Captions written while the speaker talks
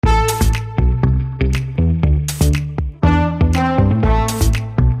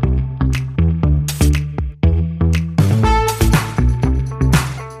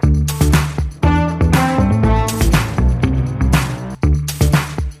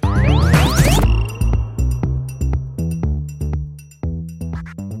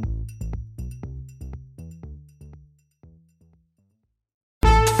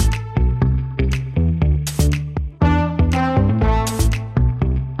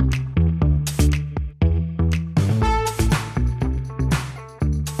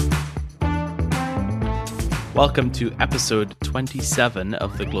Welcome to episode 27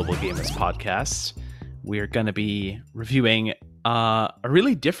 of the Global Gamers Podcast. We're going to be reviewing a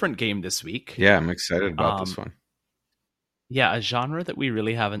really different game this week. Yeah, I'm excited about this one. Yeah, a genre that we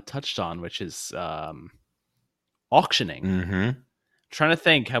really haven't touched on, which is auctioning. Mm-hmm. Trying to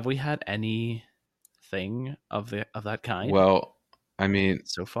think, have we had anything of that kind? Well, I mean,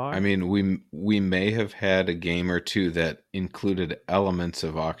 so far, we may have had a game or two that included elements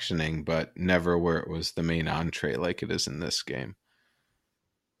of auctioning, but never where it was the main entree like it is in this game.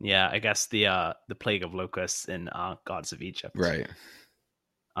 Yeah, I guess the Plague of Locusts in Gods of Egypt. Right.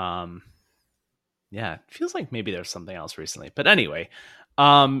 Yeah, it feels like maybe there's something else recently. But anyway,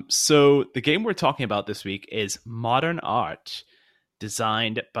 so the game we're talking about this week is Modern Art,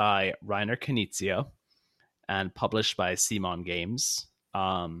 designed by Reiner Knizia and published by CMON Games,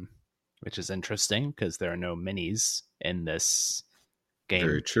 which is interesting because there are no minis in this game.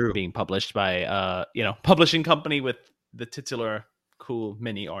 Very true. Being published by publishing company with the titular cool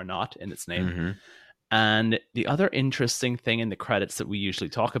mini or not in its name. Mm-hmm. And the other interesting thing in the credits that we usually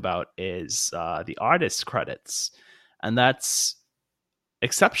talk about is the artist credits. And that's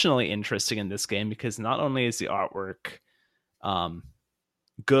exceptionally interesting in this game because not only is the artwork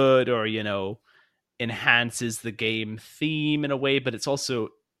good or, enhances the game theme in a way, but it's also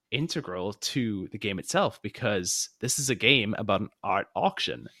integral to the game itself because this is a game about an art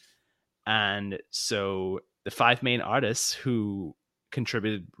auction. And so the five main artists who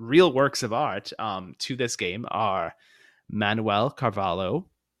contributed real works of art to this game are Manuel Carvalho,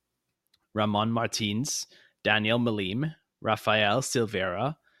 Ramon Martins, Daniel Malim, Rafael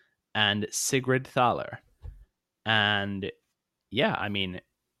Silveira, and Sigrid Thaler. And yeah, I mean,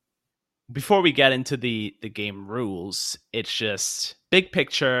 before we get into the game rules, it's just big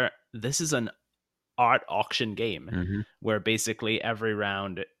picture. This is an art auction game where basically every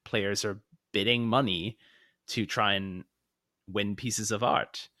round players are bidding money to try and win pieces of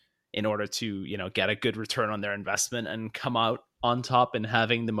art in order to, get a good return on their investment and come out on top and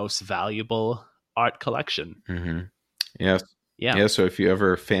having the most valuable art collection. Mm-hmm. Yeah. So if you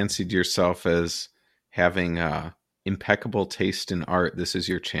ever fancied yourself as having impeccable taste in art, this is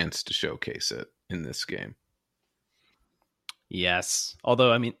your chance to showcase it in this game. Yes.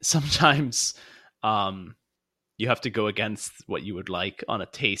 Although, I mean, sometimes you have to go against what you would like on a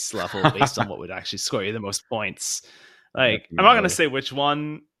taste level based on what would actually score you the most points. Like, I'm not going to say which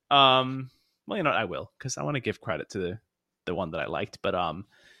one. Well, I will, because I want to give credit to the one that I liked. But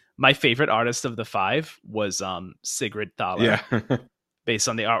my favorite artist of the five was Sigrid Thaler. Yeah. Based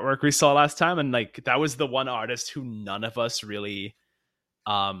on the artwork we saw last time. And like, that was the one artist who none of us really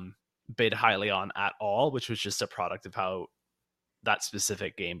bid highly on at all, which was just a product of how that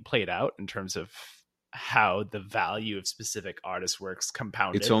specific game played out in terms of how the value of specific artist works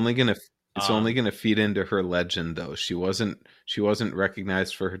compounded. It's only gonna feed into her legend, though. She wasn't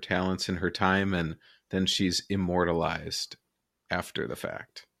recognized for her talents in her time, and then she's immortalized after the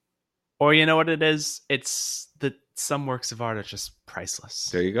fact. Or you know what it is? It's that some works of art are just priceless.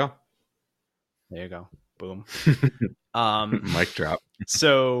 There you go. Boom. Mic drop.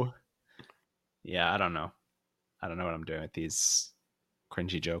 So, yeah, I don't know what I'm doing with these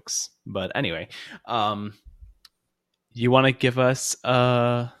cringy jokes. But anyway, you want to give us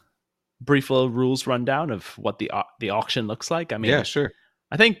a brief little rules rundown of what the auction looks like? I mean, yeah, sure.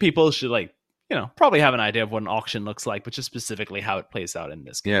 I think people should probably have an idea of what an auction looks like, but just specifically how it plays out in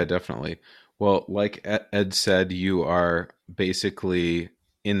this game. Yeah, definitely. Well, like Ed said, you are basically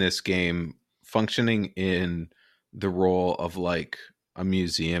in this game functioning in the role of like a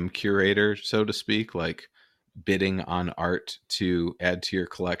museum curator, so to speak, like bidding on art to add to your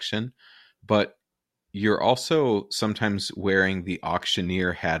collection. But you're also sometimes wearing the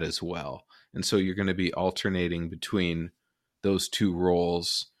auctioneer hat as well. And so you're going to be alternating between those two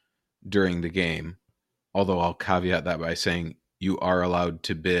roles during the game. Although I'll caveat that by saying you are allowed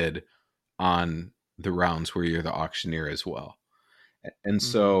to bid on the rounds where you're the auctioneer as well. And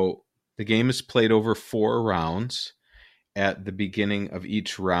so the game is played over 4 rounds. At the beginning of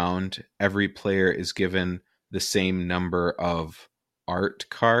each round, every player is given the same number of art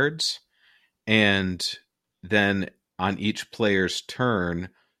cards. And then on each player's turn,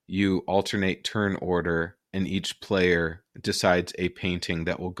 you alternate turn order, and each player decides a painting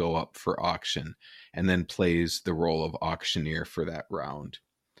that will go up for auction and then plays the role of auctioneer for that round.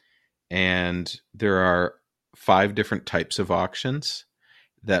 And there are 5 different types of auctions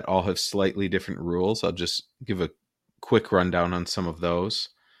that all have slightly different rules. I'll just give a quick rundown on some of those.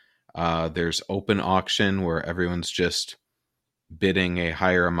 There's open auction, where everyone's just bidding a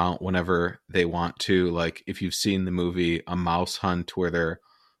higher amount whenever they want to. Like if you've seen the movie A Mouse Hunt, where they're,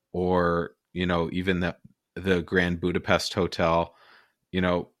 or even the Grand Budapest Hotel. You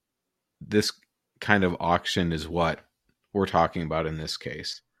know, this kind of auction is what we're talking about in this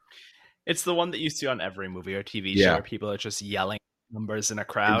case. It's the one that you see on every movie or TV show Yeah, where people are just yelling numbers in a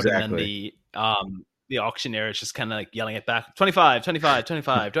crowd, and then exactly. the auctioneer is just kind of like yelling it back. 25, 25,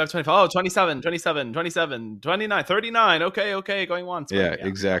 25. Do I have 25? Oh, 27, 27, 27, 29, 39. Okay, going once. Yeah, Yeah.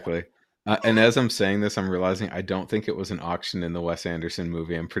 exactly. And as I'm saying this, I'm realizing I don't think it was an auction in the Wes Anderson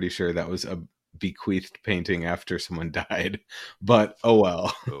movie. I'm pretty sure that was a bequeathed painting after someone died. But oh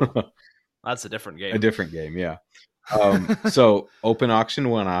well. Ooh, that's a different A game. different game, yeah. So open auction,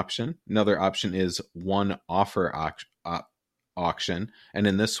 one option. Another option is one offer auction. And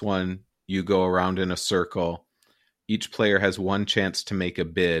in this one, you go around in a circle. Each player has one chance to make a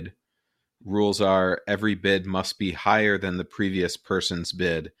bid. Rules are every bid must be higher than the previous person's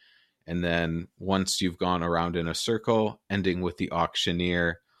bid. And then once you've gone around in a circle, ending with the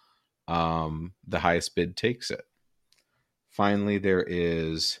auctioneer, the highest bid takes it. Finally, there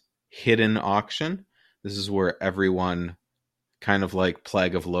is hidden auction. This is where everyone, kind of like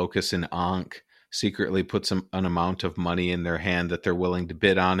Plague of Locusts and Ankh, secretly puts an amount of money in their hand that they're willing to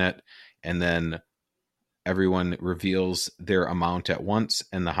bid on it. And then everyone reveals their amount at once,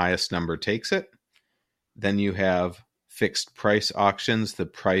 and the highest number takes it. Then you have fixed price auctions. The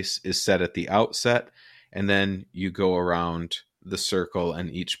price is set at the outset, and then you go around the circle, and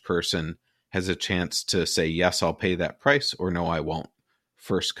each person has a chance to say, yes, I'll pay that price, or no, I won't.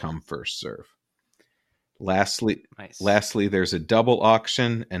 First come, first serve. Lastly, there's a double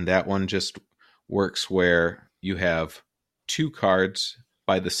auction, and that one just works where you have two cards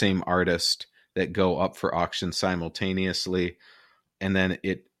by the same artist that go up for auction simultaneously, and then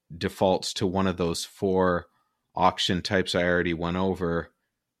it defaults to one of those four auction types I already went over,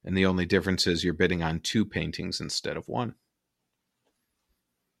 and the only difference is you're bidding on two paintings instead of one.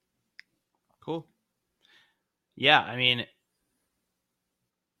 Cool. Yeah, I mean,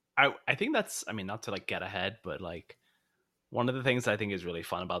 I think that's, I mean, not to like get ahead, but like one of the things I think is really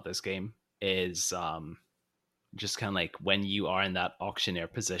fun about this game is just kind of like when you are in that auctioneer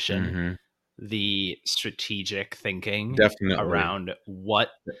position, the strategic thinking around what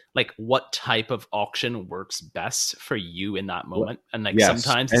type of auction works best for you in that moment. And like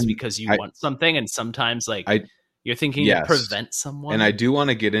sometimes it's because you want something, and sometimes like you're thinking to prevent someone. And I do want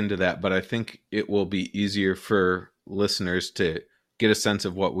to get into that, but I think it will be easier for listeners to get a sense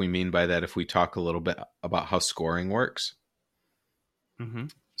of what we mean by that if we talk a little bit about how scoring works. Mm-hmm.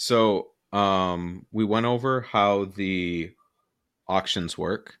 So we went over how the auctions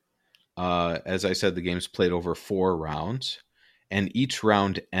work. As I said, the game's played over 4 rounds, and each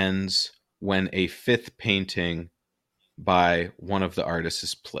round ends when a fifth painting by one of the artists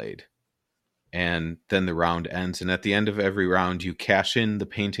is played. And then the round ends, and at the end of every round, you cash in the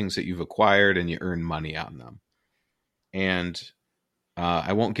paintings that you've acquired, and you earn money on them. And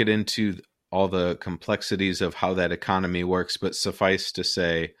I won't get into all the complexities of how that economy works, but suffice to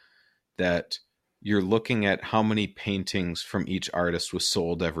say that you're looking at how many paintings from each artist was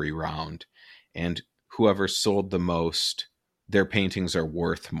sold every round, and whoever sold the most, their paintings are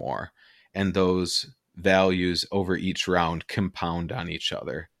worth more, and those values over each round compound on each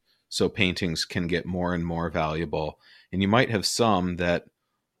other, so paintings can get more and more valuable. And you might have some that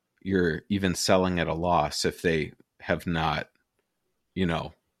you're even selling at a loss if they have not,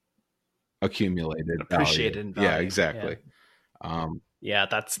 accumulated appreciated value. Yeah, exactly. Yeah,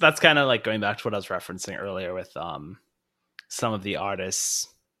 that's kind of like going back to what I was referencing earlier with some of the artists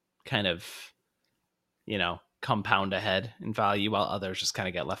kind of, compound ahead in value while others just kind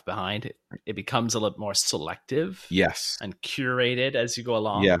of get left behind. It becomes a little more selective, yes, and curated as you go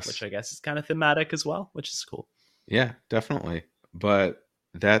along, yes, which I guess is kind of thematic as well, which is cool. Yeah, definitely. But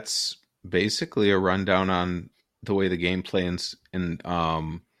that's basically a rundown on the way the gameplay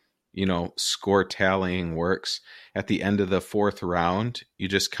and score tallying works. At the end of the 4th round, you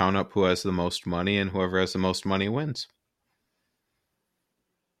just count up who has the most money, and whoever has the most money wins.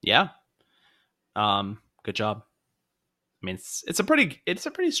 Yeah. Good job. I mean, it's a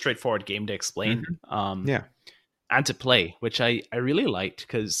pretty straightforward game to explain. Mm-hmm. Yeah. And to play, which I really liked,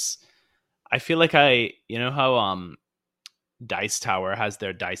 because I feel like how Dice Tower has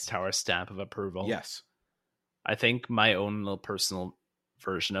their Dice Tower stamp of approval. Yes. I think my own little personal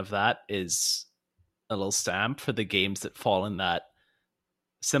version of that is a little stamp for the games that fall in that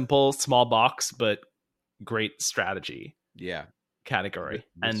simple, small box, but great strategy category.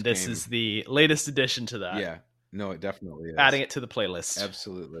 This is the latest addition to that. Yeah. No, it definitely is. Adding it to the playlist.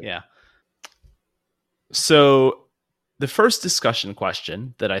 Absolutely. Yeah. So the first discussion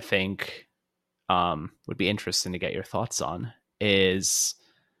question that I think would be interesting to get your thoughts on is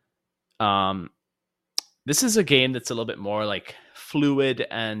this is a game that's a little bit more like fluid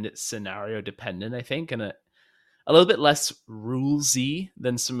and scenario dependent, I think, and a little bit less rulesy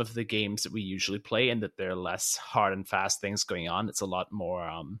than some of the games that we usually play, and that there are less hard and fast things going on. It's a lot more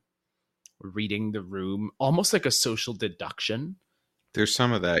reading the room, almost like a social deduction. There's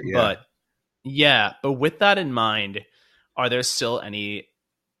some of that, yeah. But yeah, but with that in mind, are there still any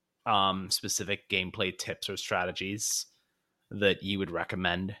specific gameplay tips or strategies that you would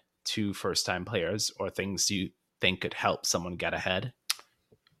recommend to first time players, or things you think could help someone get ahead?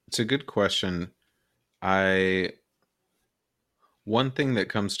 It's a good question. I One thing that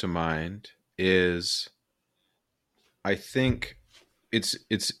comes to mind is I think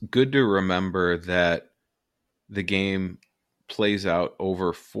it's good to remember that the game plays out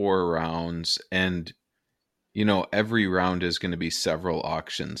over 4 rounds, and every round is going to be several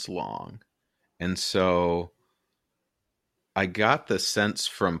auctions long. And so I got the sense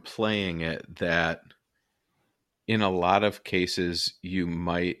from playing it that in a lot of cases you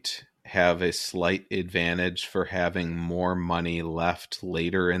might have a slight advantage for having more money left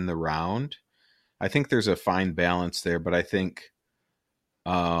later in the round. I think there's a fine balance there, but I think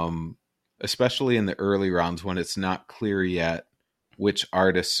especially in the early rounds when it's not clear yet which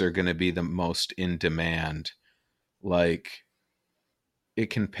artists are going to be the most in demand, like it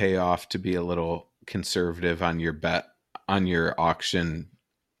can pay off to be a little conservative on your bet on your auctioning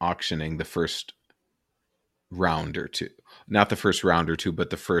the first round or two. Not the first round or two, but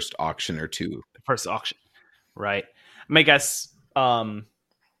the first auction or two. The first auction, right? I guess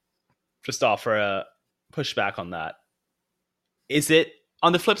just offer a pushback on that. Is it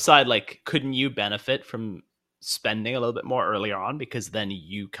on the flip side, like, couldn't you benefit from spending a little bit more earlier on, because then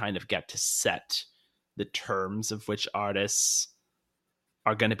you kind of get to set the terms of which artists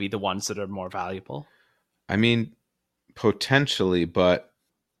are going to be the ones that are more valuable? I mean, potentially, but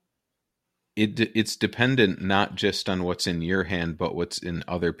it's dependent not just on what's in your hand, but what's in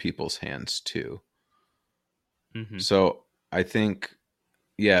other people's hands too. Mm-hmm. So I think,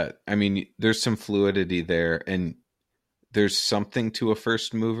 yeah, I mean, there's some fluidity there, and there's something to a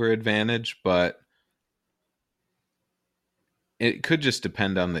first mover advantage, but it could just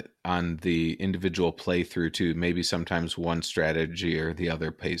depend on the individual playthrough too. Maybe sometimes one strategy or the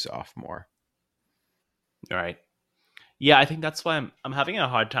other pays off more. All right. Yeah, I think that's why I'm having a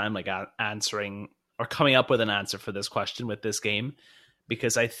hard time like answering or coming up with an answer for this question with this game,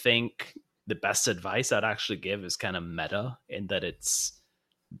 because I think the best advice I'd actually give is kind of meta, in that it's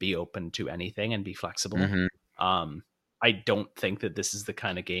be open to anything and be flexible. Mm-hmm. I don't think that this is the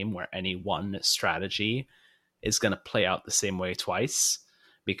kind of game where any one strategy is going to play out the same way twice,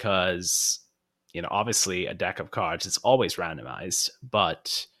 because obviously a deck of cards is always randomized,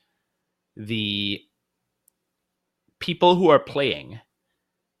 but the people who are playing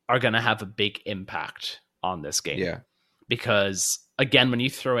are going to have a big impact on this game. Yeah. Because again, when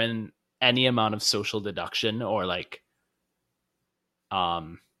you throw in any amount of social deduction or like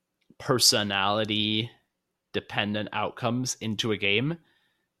personality dependent outcomes into a game,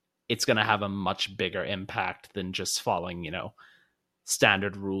 it's going to have a much bigger impact than just following,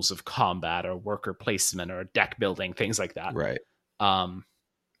 standard rules of combat or worker placement or deck building, things like that. Right.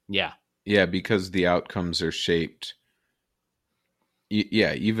 Yeah. Yeah, because the outcomes are shaped.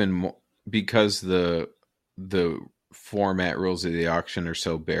 Yeah, even more because the format rules of the auction are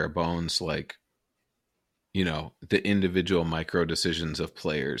so bare bones, like the individual micro decisions of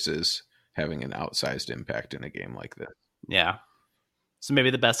players is having an outsized impact in a game like this. Yeah. So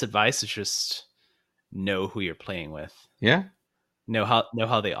maybe the best advice is just know who you're playing with. Yeah. Know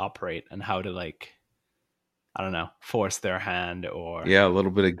how they operate and how to, like, I don't know, force their hand or a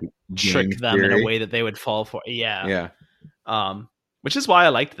little bit of trick them theory in a way that they would fall for. Yeah. Which is why I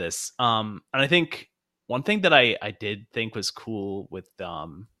liked this. And I think one thing that I did think was cool with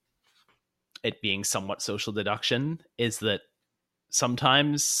it being somewhat social deduction is that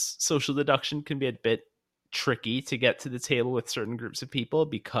sometimes social deduction can be a bit tricky to get to the table with certain groups of people,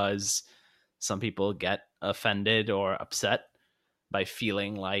 because some people get offended or upset by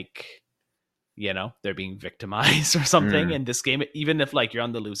feeling like they're being victimized or something in this game. Even if like you're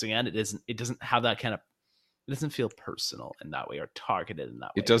on the losing end, it doesn't have that kind of, it doesn't feel personal in that way or targeted in that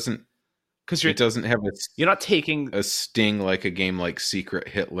way. It doesn't, because it doesn't have you're not taking a sting like a game like Secret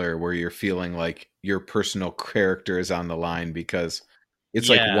Hitler, where you're feeling like your personal character is on the line because it's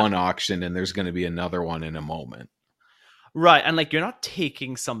like one auction and there's going to be another one in a moment. Right. And like, you're not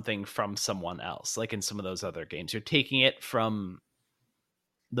taking something from someone else. Like in some of those other games, you're taking it from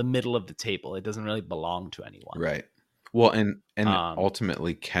the middle of the table. It doesn't really belong to anyone. Right. Well, and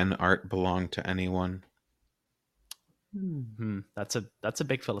ultimately, can art belong to anyone? That's a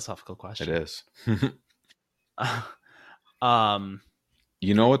big philosophical question. It is. um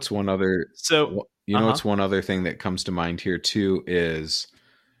You know what's one other so you know uh-huh. what's one other thing that comes to mind here too is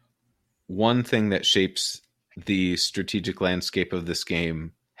one thing that shapes the strategic landscape of this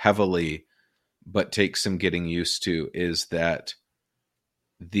game heavily, but takes some getting used to, is that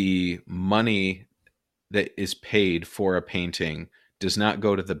the money that is paid for a painting does not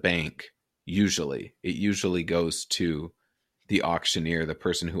go to the bank usually. It usually goes to the auctioneer, the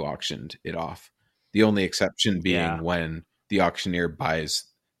person who auctioned it off. The only exception Yeah. being when the auctioneer buys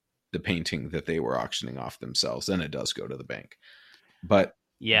the painting that they were auctioning off themselves, then it does go to the bank. But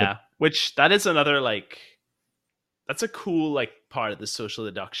the Yeah, which that is another like that's a cool like part of the social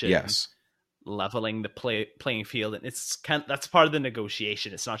deduction, yes. leveling the playing field, and it's kind that's part of the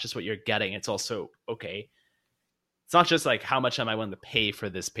negotiation. It's not just what you're getting, it's also okay, it's not just like how much am I willing to pay for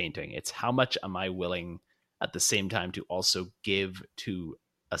this painting, it's how much am I willing at the same time to also give to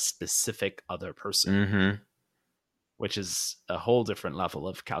a specific other person, Mhm. which is a whole different level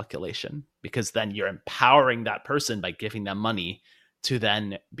of calculation, because then you're empowering that person by giving them money to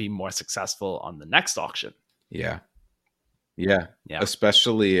then be more successful on the next auction. Yeah. Yeah. Yeah.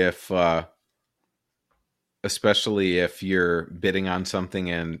 Especially if you're bidding on something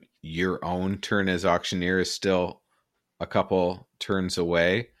and your own turn as auctioneer is still a couple turns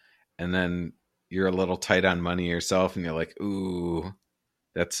away, and then you're a little tight on money yourself and you're like, "Ooh,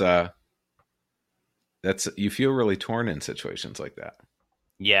 that's you feel really torn in situations like that."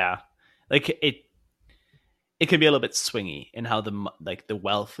 Yeah. Like it can be a little bit swingy in how the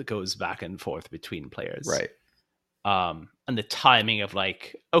wealth goes back and forth between players. Right. And the timing of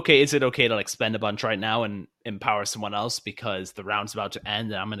like, okay, is it okay to like spend a bunch right now and empower someone else because the round's about to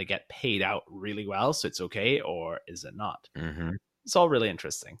end and I'm going to get paid out really well, so it's okay, or is it not? Mhm. It's all really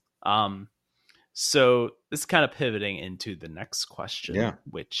interesting. So this is kind of pivoting into the next question, Yeah.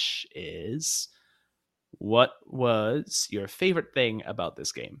 which is, what was your favorite thing about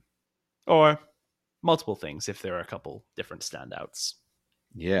this game? Or multiple things if there are a couple different standouts.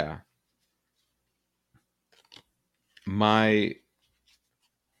 Yeah. My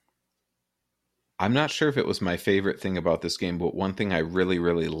I'm not sure if it was my favorite thing about this game, but one thing I really,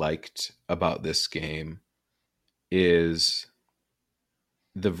 really liked about this game is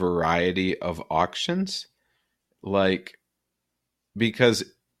the variety of auctions. Like, because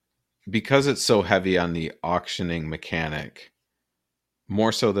it's so heavy on the auctioning mechanic,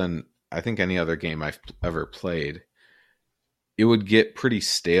 more so than I think any other game I've ever played, it would get pretty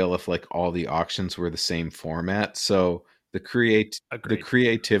stale if like all the auctions were the same format. So the Agreed.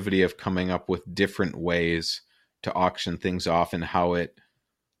 creativity of coming up with different ways to auction things off, and how it,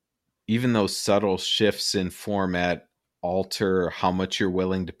 even those subtle shifts in format, alter how much you're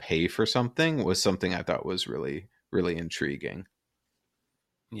willing to pay for something, was something I thought was really, really intriguing.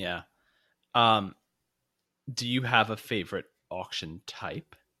 Yeah. Um, do you have a favorite auction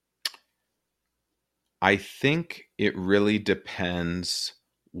type? I think it really depends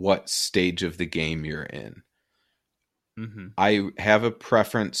what stage of the game you're in. Mm-hmm. I have a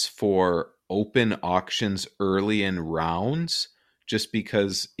preference for open auctions early in rounds, just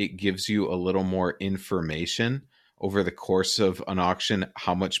because it gives you a little more information over the course of an auction,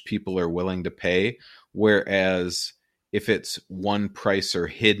 how much people are willing to pay. Whereas if it's one price or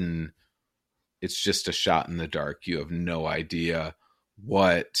hidden, it's just a shot in the dark. You have no idea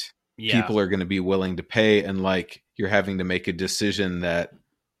what Yeah. people are going to be willing to pay. And like, you're having to make a decision that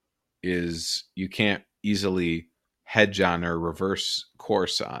is, you can't easily hedge on or reverse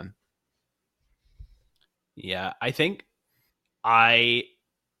course on. Yeah. I think I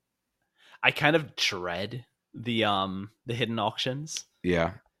I kind of dread the hidden auctions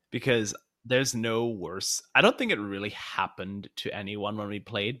Yeah. because there's no worse. I don't think it really happened to anyone when we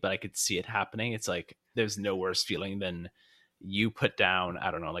played, but I could see it happening. It's like there's no worse feeling than you put down,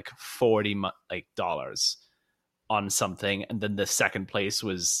 I don't know, like 40 like dollars on something and then the second place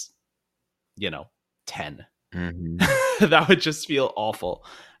was, 10. Mm-hmm. That would just feel awful.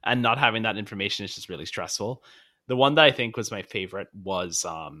 And not having that information is just really stressful. The one that I think was my favorite was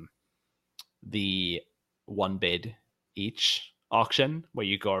the one bid each auction where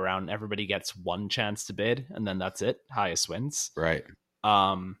you go around, everybody gets one chance to bid, and then that's it. Highest wins. Right.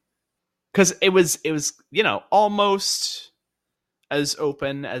 Um, because it was almost as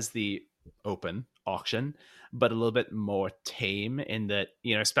open as the open auction, but a little bit more tame in that,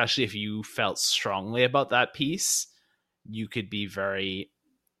 especially if you felt strongly about that piece, you could be very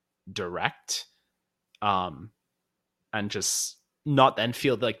direct, um, and just not then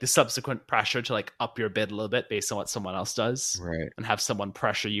feel like the subsequent pressure to like up your bid a little bit based on what someone else does, Right. and have someone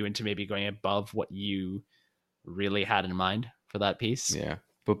pressure you into maybe going above what you really had in mind for that piece. Yeah.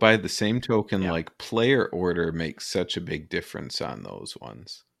 But by the same token, Yeah, like player order makes such a big difference on those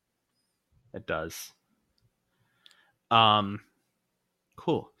ones. it does. Um,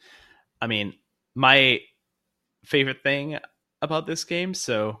 cool. I mean, my favorite thing about this game.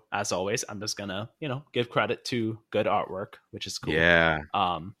 So as always, I'm just gonna, give credit to good artwork, which is cool. Yeah.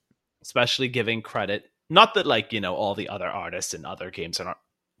 Um, especially giving credit, not that like, all the other artists in other games are not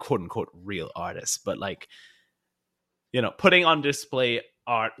quote unquote real artists, but like, putting on display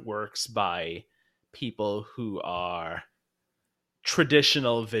artworks by people who are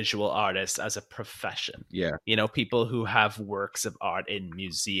traditional visual artists as a profession. Yeah. People who have works of art in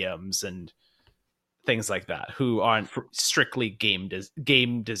museums and things like that, who aren't strictly game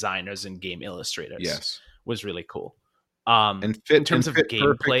designers and game illustrators, Yes. was really cool. And In fit terms of perfectly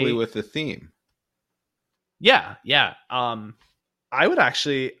gameplay, with the theme. yeah.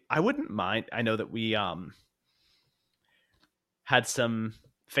 I wouldn't mind. I know that we had some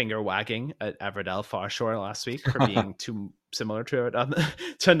finger wagging at Everdell Farshore last week for being too similar to it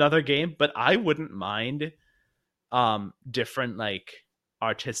to another game, but I wouldn't mind different like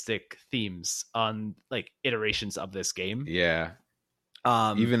artistic themes on like iterations of this game. Yeah.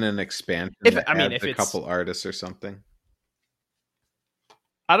 Um Even an expansion if that I mean adds if a it's couple artists or something.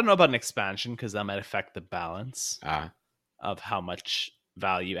 I don't know about an expansion because that might affect the balance Ah. of how much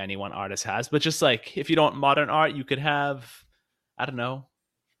value any one artist has, but just like if you don't modern art, you could have, I don't know,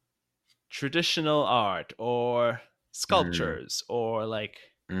 traditional art or sculptures or like,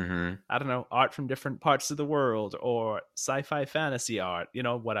 Mm-hmm. I don't know, art from different parts of the world or sci-fi fantasy art,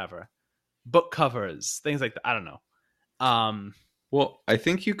 whatever. Book covers, things like that. I don't know. Well, I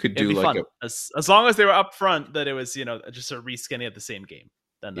think you could It'd do be like fun a as long as they were upfront that it was, just a reskinning of the same game.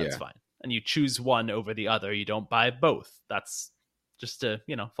 Then that's yeah. fine. And you choose one over the other. You don't buy both. That's just to,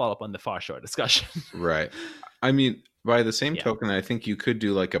 follow up on the Far Shore discussion. Right. I mean, by the same Yeah. token, I think you could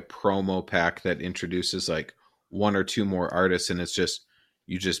do like a promo pack that introduces like one or two more artists, and it's just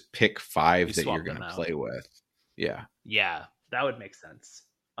you just pick five You that you're swap going them to out. play with. Yeah. Yeah, that would make sense.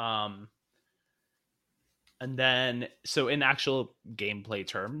 And then, so in actual gameplay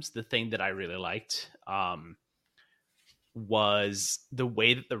terms, the thing that I really liked was the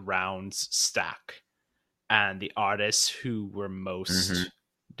way that the rounds stack and the artists who were most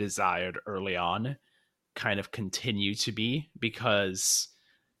desired early on kind of continue to be, because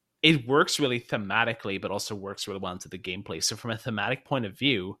it works really thematically, but also works really well into the gameplay. So from a thematic point of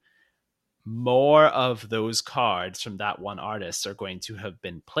view, more of those cards from that one artist are going to have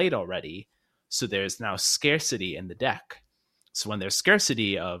been played already. So there's now scarcity in the deck. So when there's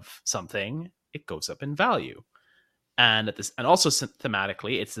scarcity of something, it goes up in value. And also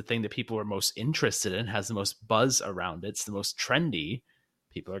thematically, it's the thing that people are most interested in, has the most buzz around it. It's the most trendy.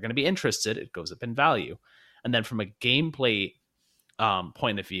 People are going to be interested. It goes up in value. And then from a gameplay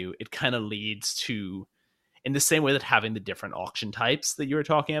point of view, it kind of leads to, in the same way that having the different auction types that you were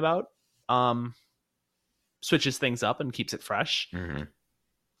talking about, switches things up and keeps it fresh.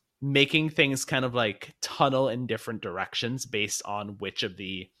 Making things kind of like tunnel in different directions based on which of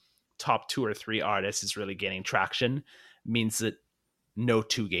the top 2 or 3 artists is really gaining traction means that no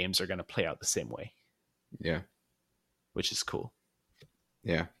two games are going to play out the same way. Yeah. Which is cool.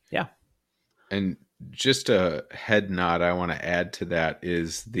 Yeah. Yeah. And just a head nod I want to add to that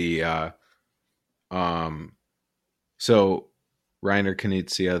is the so Reiner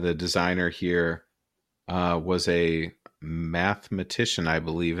Knizia, the designer here, was a mathematician, I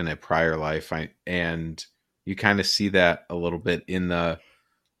believe, in a prior life. And you kind of see that a little bit in the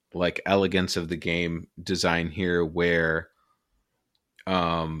like elegance of the game design here, where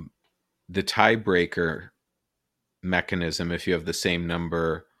the tiebreaker mechanism, if you have the same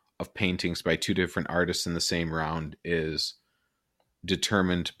number of paintings by two different artists in the same round, is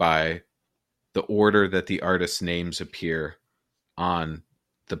determined by the order that the artist's names appear on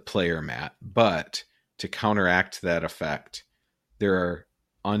the player mat. But to counteract that effect, there are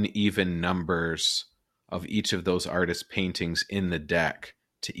uneven numbers of each of those artists' paintings in the deck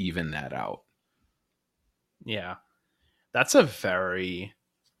to even that out. Yeah. That's a very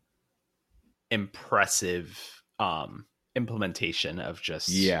impressive implementation of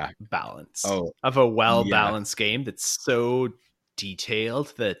just balance. Of a well-balanced game that's so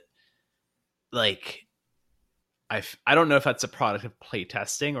detailed that, like, I don't know if that's a product of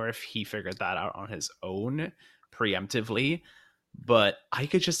playtesting or if he figured that out on his own preemptively, but I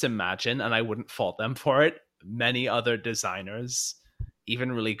could just imagine, and I wouldn't fault them for it, many other designers,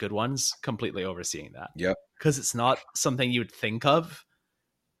 even really good ones, completely overseeing that. Yep. Because it's not something you'd think of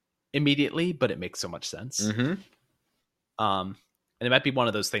immediately, but it makes so much sense. And it might be one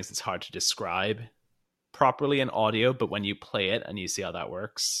of those things that's hard to describe properly in audio, but when you play it and you see how that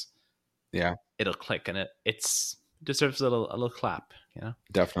works, Yeah, it'll click, and it deserves a little clap, you know?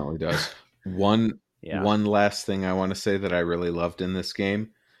 definitely does. One Yeah. one last thing I want to say that I really loved in this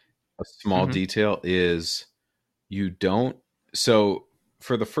game, a small Hmm. detail, is you don't. So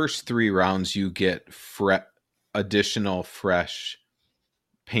for the first 3 rounds, you get additional fresh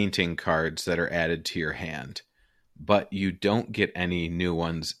painting cards that are added to your hand, but you don't get any new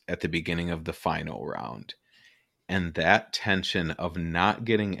ones at the beginning of the final round. And that tension of not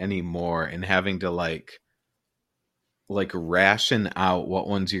getting any more and having to like ration out what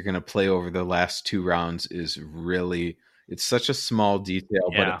ones you're going to play over the last 2 rounds is really, it's such a small detail,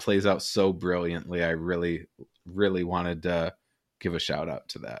 but it Yeah. plays out so brilliantly. I really wanted to give a shout out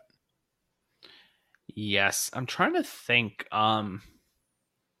to that. Yes. I'm trying to think.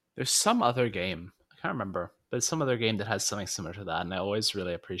 There's some other game. I can't remember, but it's some other game that has something similar to that, and I always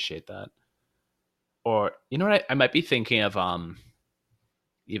really appreciate that. Or you know what? I might be thinking of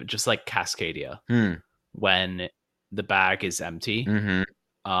even just like Cascadia, Hmm. when the bag is empty, Mm-hmm.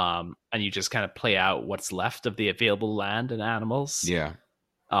 and you just kind of play out what's left of the available land and animals. Yeah.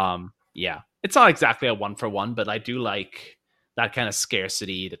 Yeah, it's not exactly a one for one, but I do like that kind of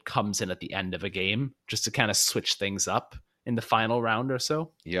scarcity that comes in at the end of a game, just to kind of switch things up in the final round or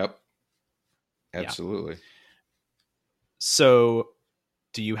so. Yep. Yeah. Absolutely. So,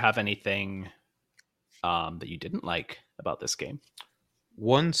 do you have anything that you didn't like about this game?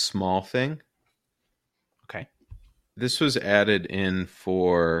 One small thing. Okay. This was added in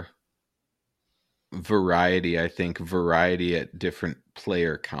for variety, I think, variety at different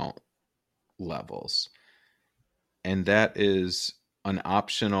player count levels. And that is an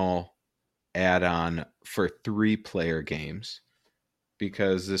optional add on for 3-player games,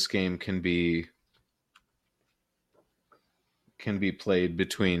 because this game can be played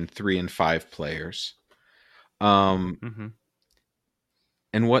between 3 and 5 players. Mm-hmm.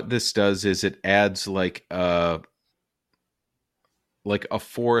 And what this does is it adds like a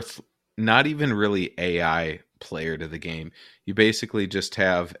fourth, not even really AI player to the game. You basically just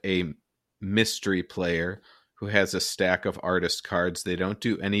have a mystery player who has a stack of artist cards. They don't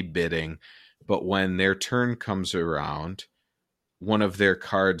do any bidding, but when their turn comes around, one of their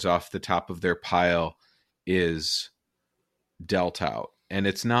cards off the top of their pile is dealt out. And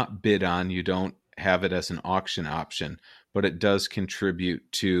it's not bid on, you don't have it as an auction option, but it does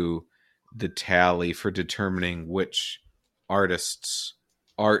contribute to the tally for determining which artist's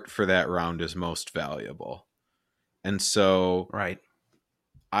art for that round is most valuable. And so Right.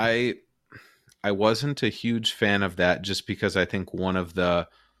 I I wasn't a huge fan of that, just because I think one of the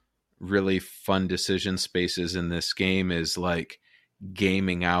really fun decision spaces in this game is like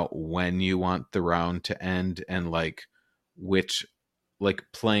gaming out when you want the round to end, and like which, like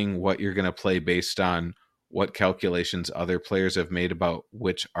playing what you're going to play based on what calculations other players have made about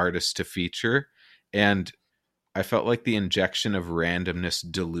which artists to feature. And I felt like the injection of randomness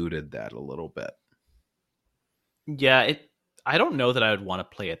diluted that a little bit. Yeah, I don't know that I would want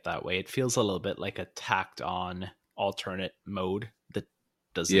to play it that way. It feels a little bit like a tacked on alternate mode that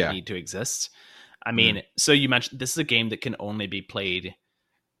doesn't Yeah. need to exist. I mean, Mm. so you mentioned this is a game that can only be played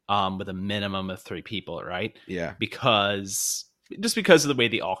with a minimum of 3 people, right? Yeah. Because because of the way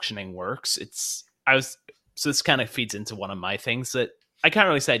the auctioning works, I was so this kind of feeds into one of my things that I can't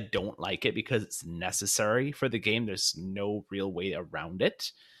really say I don't like it, because it's necessary for the game. There's no real way around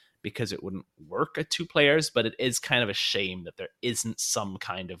it, because it wouldn't work at 2 players, but it is kind of a shame that there isn't some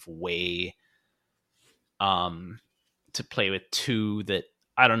kind of way um to play with two that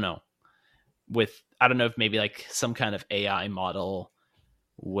I don't know if maybe like some kind of AI model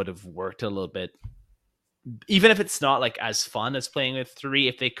would have worked a little bit, even if it's not like as fun as playing with 3,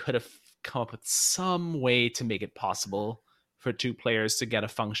 if they could have come up with some way to make it possible for 2 players to get a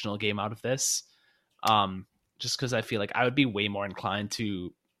functional game out of this. Just because I feel like I would be way more inclined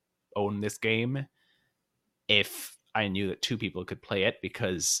to own this game if I knew that 2 people could play it,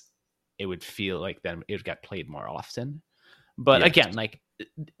 because it would feel like then it would get played more often. But Yes. again, like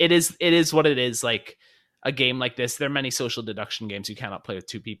it is what it is. Like a game like this, there are many social deduction games you cannot play with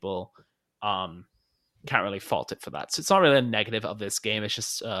 2 people. Can't really fault it for that. So it's not really a negative of this game. It's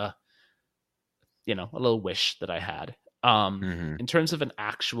just a little wish that I had. Mm-hmm. In terms of an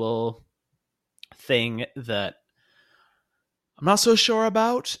actual thing that I'm not so sure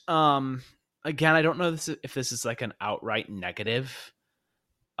about. Again, I don't know if this is like an outright negative.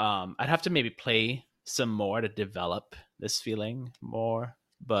 I'd have to maybe play some more to develop this feeling more.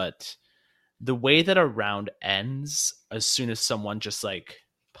 But the way that a round ends, as soon as someone just like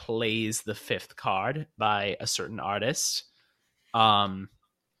plays the 5th card by a certain artist, I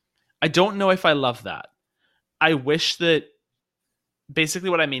don't know if I love that. I wish that basically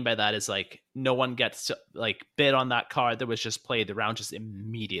what I mean by that is like no one gets to like bid on that card that was just played. The round just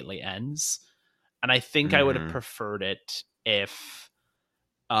immediately ends. And I think I would have Mhm. preferred it if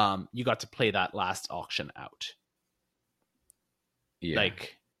you got to play that last auction out. Yeah.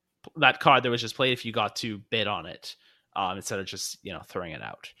 Like that card that was just played, if you got to bid on it instead of just, throwing it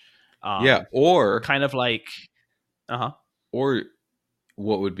out. Yeah, Kind of like, uh-huh. or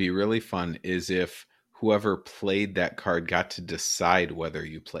what would be really fun is if whoever played that card got to decide whether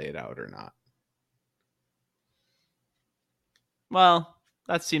you play it out or not. Well,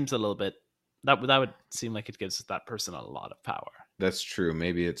 that seems a little bit, that would seem like it gives that person a lot of power. That's true.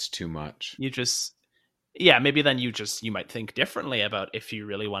 Maybe it's too much. You just, yeah, maybe then you might think differently about if you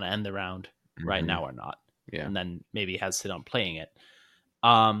really want to end the round right Mhm. now or not. Yeah. And then maybe hesitate on playing it.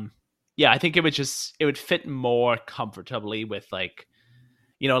 Yeah, I think it would fit more comfortably with like,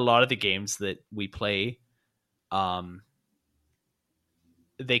 a lot of the games that we play,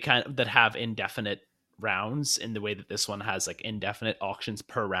 they kind of that have indefinite rounds in the way that this one has like indefinite auctions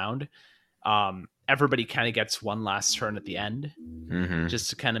per round. Everybody kind of gets one last turn at the end, Mhm. just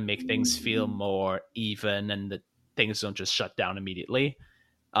to kind of make things feel more even and that things don't just shut down immediately.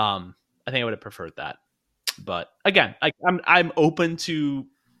 I think I would have preferred that, but again, I'm open to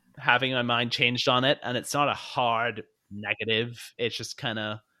having my mind changed on it, and it's not a hard negative. It's just kind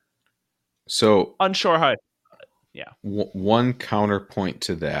of So, unsure how. Yeah. one counterpoint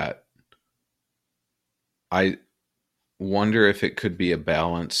to that, I wonder if it could be a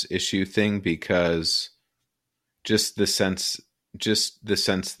balance issue thing, because just the sense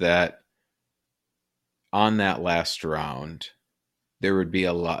that on that last round there would be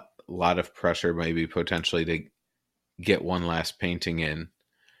a lot of pressure, maybe potentially, to get one last painting in,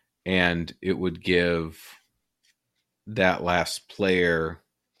 and it would give that last player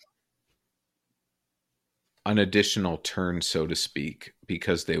an additional turn, so to speak,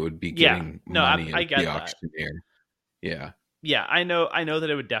 because they would be Yeah. getting No, money I as the get that. auctioneer. Yeah. Yeah, I know that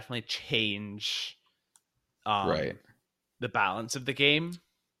it would definitely change Right. the balance of the game.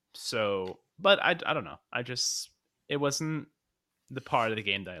 So, but I don't know. It wasn't the part of the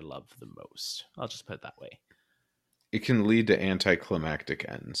game that I loved the most. I'll just put it that way. It can lead to anticlimactic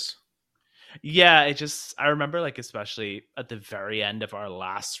ends. Yeah, I remember like especially at the very end of our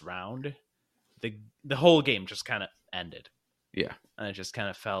last round, the whole game just kind of ended. Yeah. And I just kind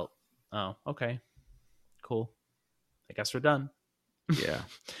of felt, oh, okay. Cool. I guess we're done. Yeah.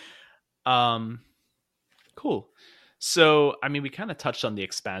 Cool. So, I mean, we kind of touched on the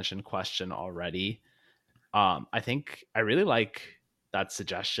expansion question already. I think I really like that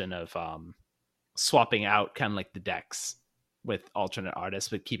suggestion of swapping out kind of like the decks with alternate artists,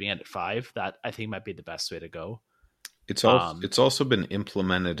 but keeping it at 5. That I think might be the best way to go. It's also been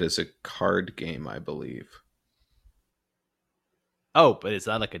implemented as a card game, I believe. Oh, but is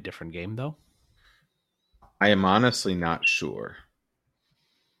that like a different game though? I am honestly not sure.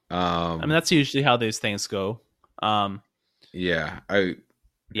 I mean, that's usually how those things go. Yeah,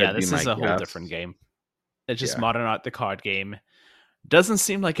 Yeah, this is a whole different game. It's just modern art, the card game. Doesn't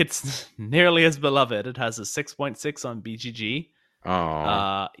seem like it's nearly as beloved. It has a 6.6 on BGG.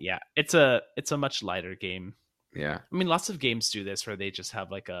 Oh, Yeah, it's a much lighter game. yeah. I mean, lots of games do this where they just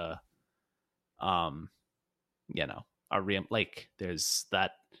have like a, like there's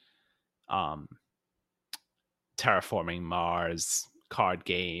that, Terraforming Mars card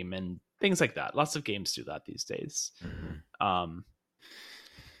game and things like that. Lots of games do that these days. Mm-hmm.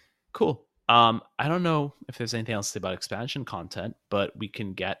 Cool. I don't know if there's anything else to say about expansion content, but we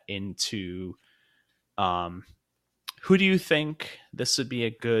can get into who do you think this would be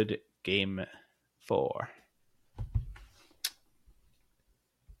a good game for?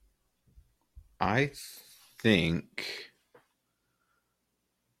 I think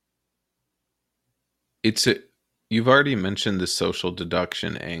you've already mentioned the social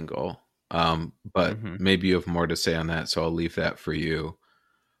deduction angle, but maybe you have more to say on that, so I'll leave that for you.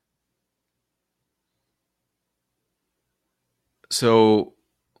 So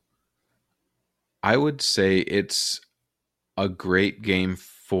I would say it's a great game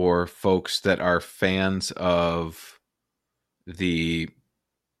for folks that are fans of the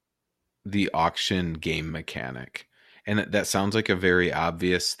auction game mechanic. And that sounds like a very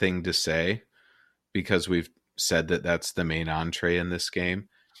obvious thing to say, because we've said that that's the main entree in this game.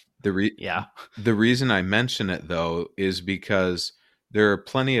 The reason I mention it, though, is because there are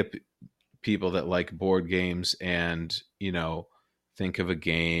plenty of people that like board games and, think of a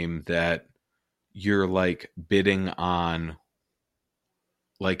game that you're like bidding on,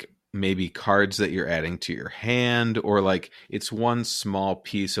 like maybe cards that you're adding to your hand, or like it's one small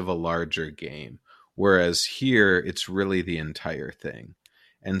piece of a larger game. Whereas here, it's really the entire thing.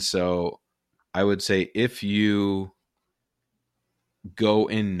 And so I would say if you go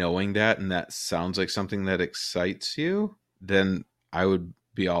in knowing that and that sounds like something that excites you, then I would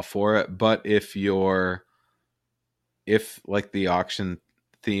be all for it. But if like the auction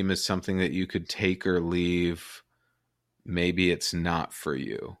theme is something that you could take or leave, maybe it's not for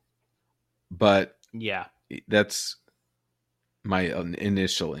you. But Yeah. that's my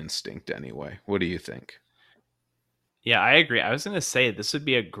initial instinct anyway. What do you think? Yeah, I agree. I was going to say this would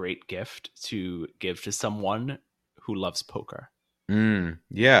be a great gift to give to someone who loves poker.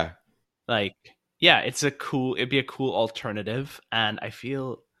 Yeah. Like, yeah, it'd be a cool alternative. And I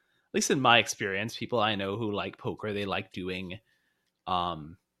feel, at least in my experience, people I know who like poker, they like doing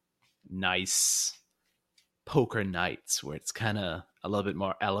nice poker nights where it's kind of a little bit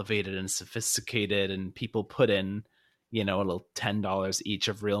more elevated and sophisticated, and people put in, a little $10 each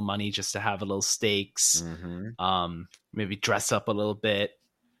of real money just to have a little stakes. Maybe dress up a little bit,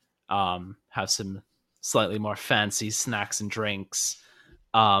 have some slightly more fancy snacks and drinks.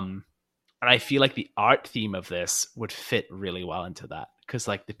 And I feel like the art theme of this would fit really well into that, because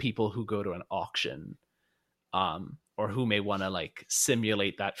like the people who go to an auction, or who may want to like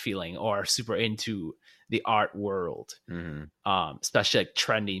simulate that feeling or are super into the art world, especially like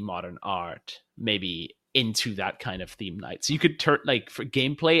trendy modern art, maybe into that kind of theme night. So you could turn, like, for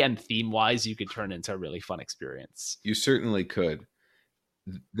gameplay and theme wise, you could turn into a really fun experience. You certainly could.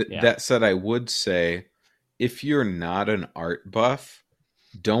 Yeah. That said, I would say if you're not an art buff,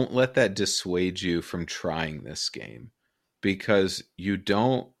 don't let that dissuade you from trying this game, because you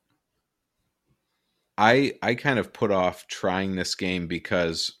don't. I kind of put off trying this game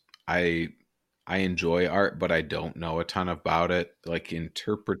because I enjoy art, but I don't know a ton about it, like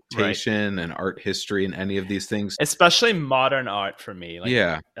interpretation and art history and any of these things. Especially modern art for me. Like,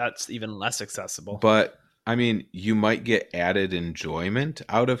 Yeah. that's even less accessible. But I mean, you might get added enjoyment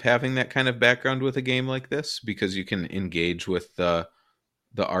out of having that kind of background with a game like this, because you can engage with the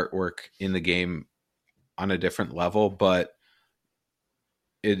artwork in the game on a different level. But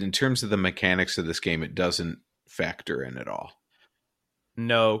in terms of the mechanics of this game, it doesn't factor in at all.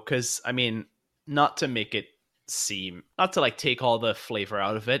 No, because I mean, not to make it seem, not to like take all the flavor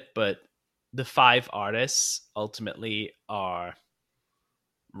out of it, but the 5 artists ultimately are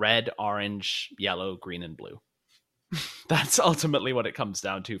red, orange, yellow, green, and blue. That's ultimately what it comes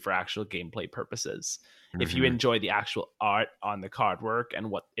down to for actual gameplay purposes. If you enjoy the actual art on the card work and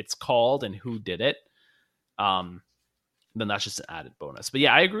what it's called and who did it, then that's just an added bonus. But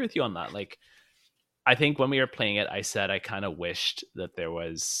yeah, I agree with you on that. Like, I think when we were playing it, I said I kind of wished that there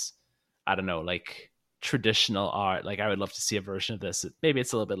was, I don't know, like traditional art. Like, I would love to see a version of this. Maybe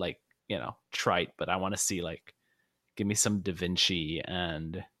it's a little bit like, trite, but I want to see, like, give me some Da Vinci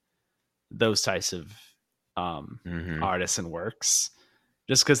and those types of artists and works,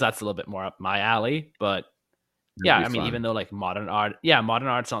 just because that's a little bit more up my alley. But yeah, I mean, even though like modern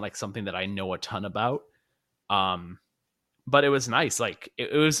art's not like something that I know a ton about, but it was nice. Like,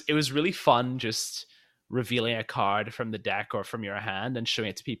 it was really fun just revealing a card from the deck or from your hand and showing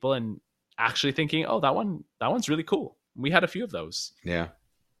it to people and actually thinking, oh, that one's really cool. We had a few of those. Yeah.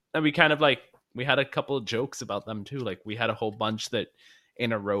 And we kind of like, we had a couple of jokes about them too. Like, we had a whole bunch that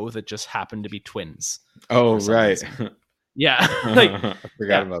in a row that just happened to be twins. Oh, right. Yeah. Like, I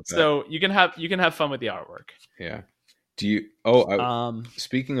forgot about that. So you can have fun with the artwork. Yeah.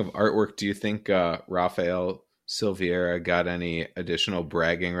 Speaking of artwork, do you think Rafael Silveira got any additional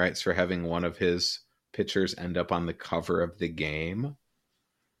bragging rights for having one of his pictures end up on the cover of the game?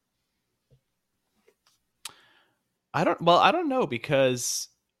 I don't know, because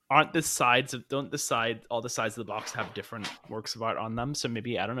all the sides of the box have different works of art on them. So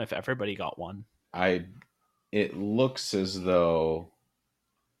maybe, I don't know if everybody got one. It looks as though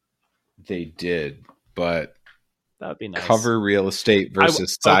they did, but that would be nice. Cover real estate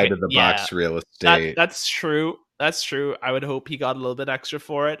versus side of the box real estate. That's true. That's true. I would hope he got a little bit extra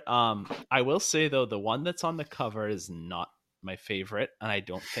for it. I will say though, the one that's on the cover is not my favorite, and I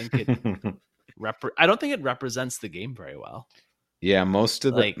don't think it represents the game very well. Yeah, most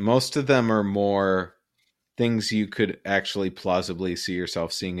of them are more things you could actually plausibly see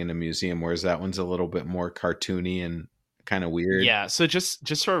yourself seeing in a museum, whereas that one's a little bit more cartoony and kind of weird. Yeah, so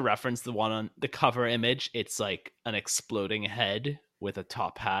just for reference, the one on the cover image, it's like an exploding head with a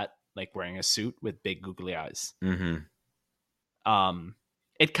top hat, like wearing a suit with big googly eyes. It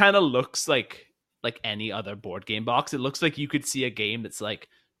kind of looks like any other board game box. It looks like you could see a game that's like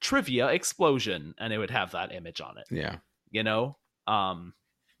Trivia Explosion, and it would have that image on it. Yeah.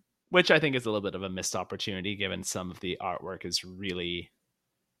 Which I think is a little bit of a missed opportunity, given some of the artwork is really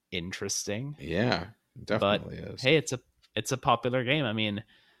interesting. Yeah, But definitely is. hey, it's a popular game. I mean,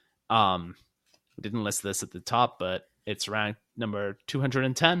 didn't list this at the top, but it's ranked number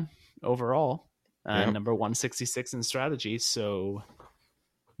 210 overall and Yep. number 166 in strategy. So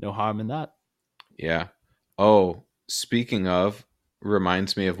no harm in that. Yeah. Oh, speaking of,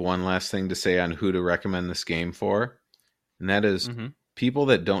 reminds me of one last thing to say on who to recommend this game for. And that is Mm-hmm. people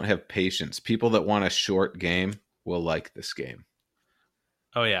that don't have patience, people that want a short game will like this game.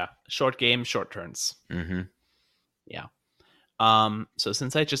 Oh yeah, short game, short turns. Mm-hmm. Yeah. So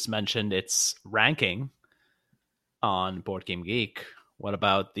since I just mentioned its ranking on Board Game Geek, what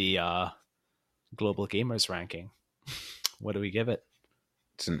about the Global Gamers ranking? What do we give it?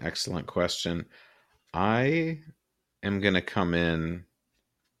 It's an excellent question. I am going to come in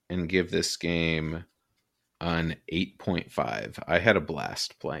and give this game an 8.5. I had a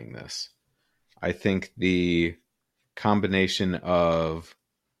blast playing this. I think the combination of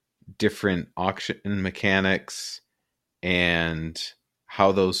different auction mechanics and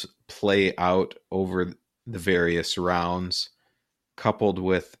how those play out over the various rounds, coupled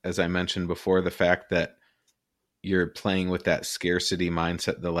with, as I mentioned before, the fact that you're playing with that scarcity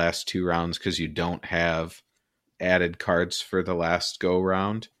mindset the last two rounds because you don't have added cards for the last go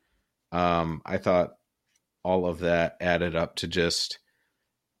round. I thought all of that added up to just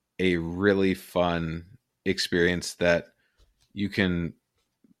a really fun experience that you can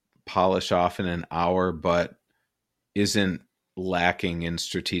polish off in an hour, but isn't lacking in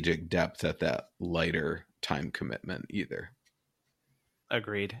strategic depth at that lighter time commitment either.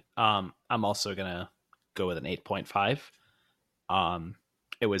 Agreed. I'm also gonna go with an 8.5.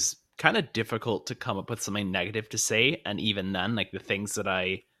 It was kind of difficult to come up with something negative to say, and even then, like the things that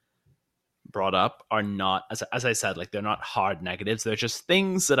I brought up are not, as I said, like they're not hard negatives. They're just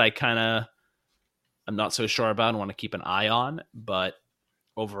things that I'm not so sure about and want to keep an eye on. But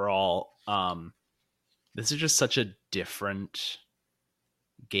overall, this is just such a different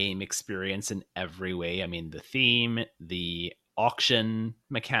game experience in every way. I mean, the theme, the auction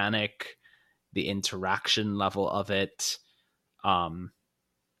mechanic, the interaction level of it,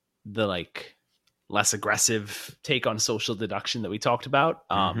 the like less aggressive take on social deduction that we talked about.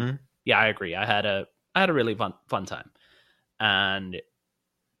 Mm-hmm. Yeah, I agree. I had a really fun time, and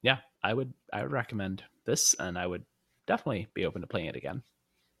yeah, I would recommend this, and I would definitely be open to playing it again.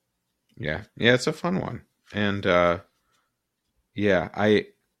 Yeah, it's a fun one, and yeah, I,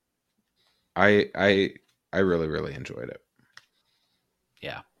 I, I really, really enjoyed it.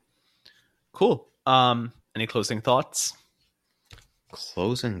 Yeah, cool. Any closing thoughts?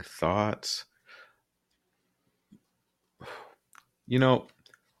 Closing thoughts. You know,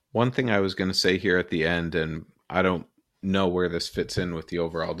 one thing I was going to say here at the end, and I don't know where this fits in with the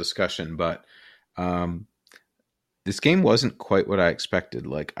overall discussion, but um, this game wasn't quite what I expected.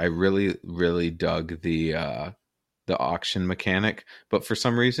 Like, I really, really dug the auction mechanic, but for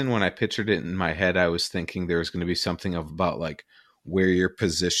some reason, when I pictured it in my head, I was thinking there was going to be something about like where you're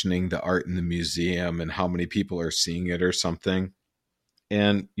positioning the art in the museum and how many people are seeing it or something.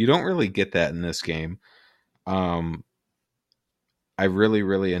 And you don't really get that in this game. Um, I really,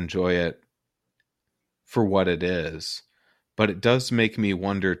 really enjoy it for what it is, but it does make me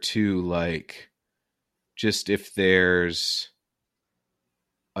wonder too, like just if there's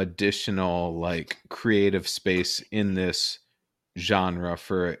additional like creative space in this genre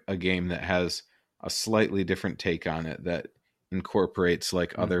for a game that has a slightly different take on it that incorporates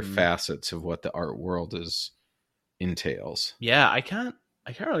like other Mm-hmm. facets of what the art world is entails. Yeah, I can't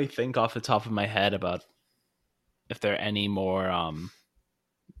really think off the top of my head about if there are any more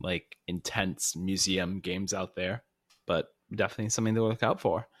like intense museum games out there, but definitely something to look out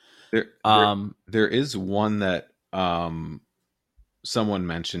for. There there Um, there is one that someone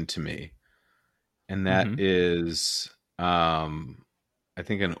mentioned to me, and that mhm. is I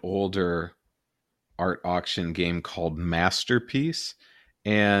think an older art auction game called Masterpiece,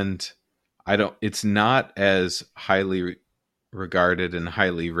 and I don't it's not as highly regarded and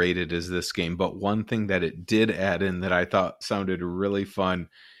highly rated as this game, but one thing that it did add in that I thought sounded really fun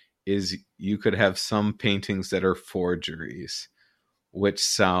is you could have some paintings that are forgeries, which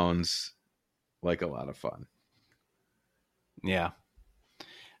sounds like a lot of fun. Yeah.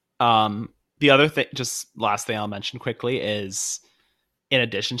 The other thing, just last thing I'll mention quickly is, in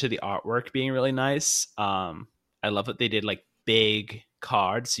addition to the artwork being really nice, I love that they did like big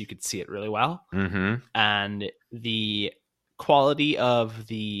cards so you could see it really well, Mm-hmm. and the quality of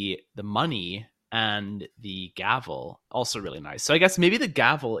the money and the gavel also really nice. So I guess maybe the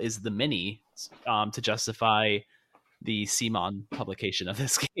gavel is the mini, to justify the CMON publication of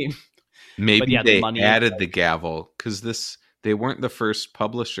this game. But Maybe yeah, the they money is added like, the gavel because they weren't the first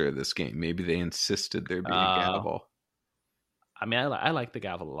publisher of this game. Maybe they insisted there be a gavel. I mean, I like the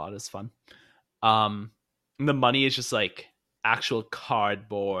gavel a lot. It's fun. The money is just like actual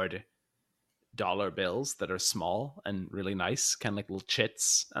cardboard dollar bills that are small and really nice, kind of like little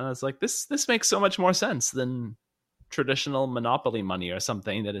chits. And I was like, this makes so much more sense than traditional Monopoly money or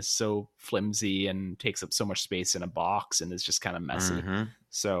something that is so flimsy and takes up so much space in a box and is just kind of messy. Mm-hmm.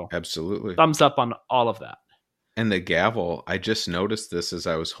 So absolutely, thumbs up on all of that. And the gavel, I just noticed this as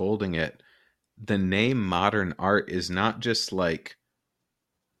I was holding it. The name Modern Art is not just like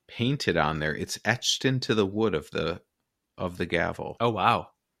painted on there; it's etched into the wood of the gavel. Oh wow,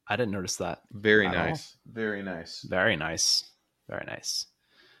 I didn't notice that. Very nice. Very nice. Very nice. Very nice.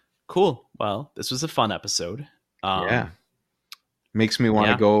 Cool. Well, this was a fun episode. Yeah. Makes me want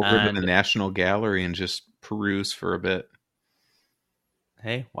to go over to the National Gallery and just peruse for a bit.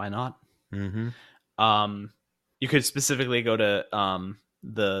 Hey, why not? Mm-hmm. You could specifically go to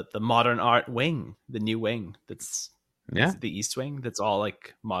the Modern Art wing, the new wing that's the East Wing. That's all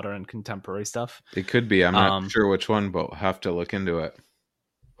like modern and contemporary stuff. It could be. I'm not sure which one, but we'll have to look into it.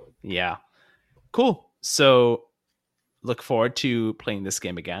 Yeah. Cool. So look forward to playing this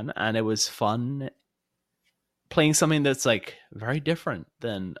game again. And it was fun playing something that's like very different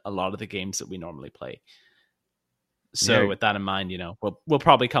than a lot of the games that we normally play. So with that in mind, we'll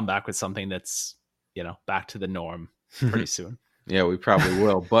probably come back with something that's, back to the norm pretty soon. Yeah, we probably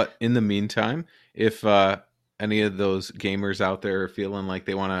will. But in the meantime, if any of those gamers out there are feeling like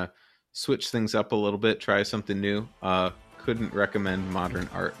they want to switch things up a little bit, try something new, couldn't recommend Modern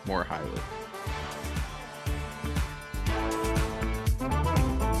Art more highly.